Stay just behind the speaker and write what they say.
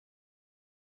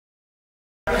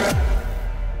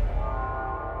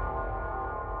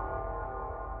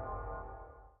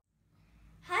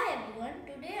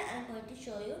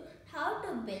show you how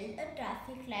to build a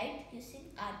traffic light using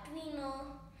Arduino.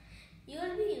 You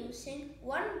will be using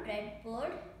one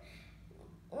breadboard,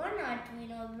 one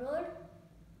Arduino board,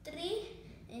 3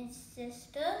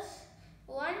 resistors,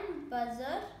 one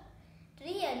buzzer,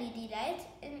 3 LED lights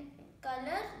in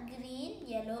color green,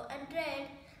 yellow and red,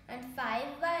 and 5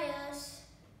 wires.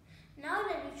 Now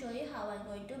let me show you how I am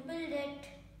going to build it.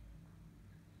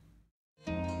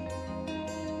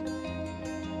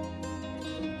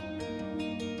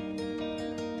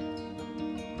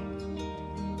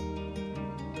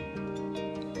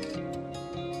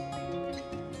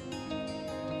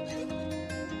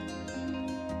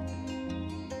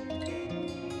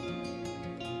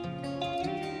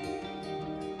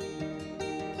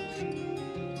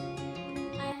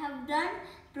 Done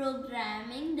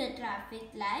programming the traffic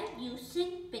light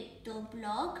using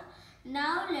Pictoblox.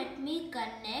 Now let me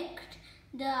connect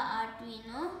the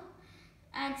Arduino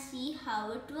and see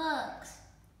how it works.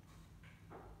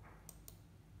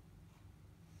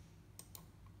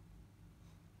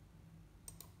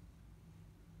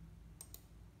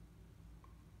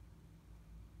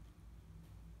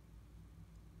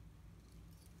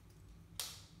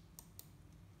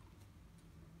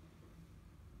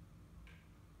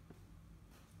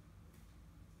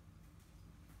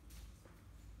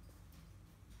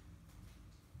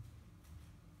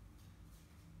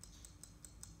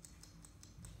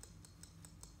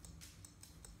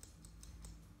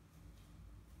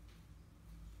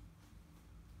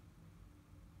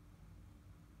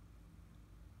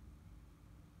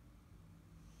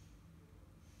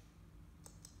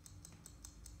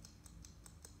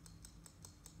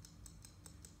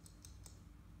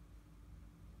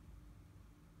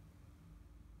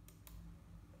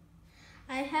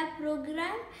 I have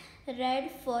programmed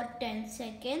red for 10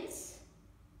 seconds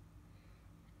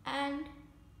and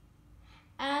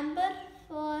amber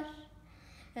for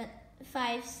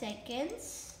 5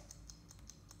 seconds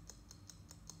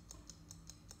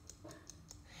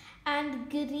and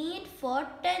green for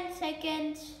 10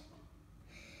 seconds.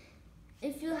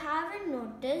 If you haven't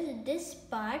noticed, this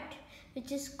part,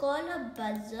 which is called a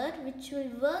buzzer, which will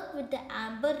work with the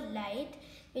amber light,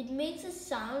 it makes a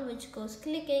sound which goes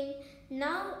clicking.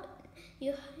 Now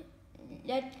I'll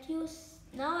let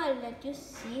you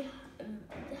see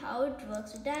how it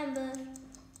works with amber.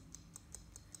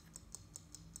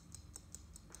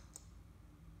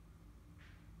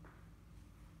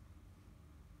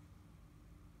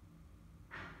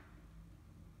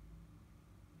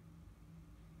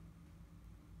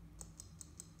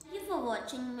 Thank you for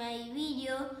watching my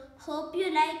video. Hope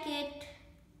you like it.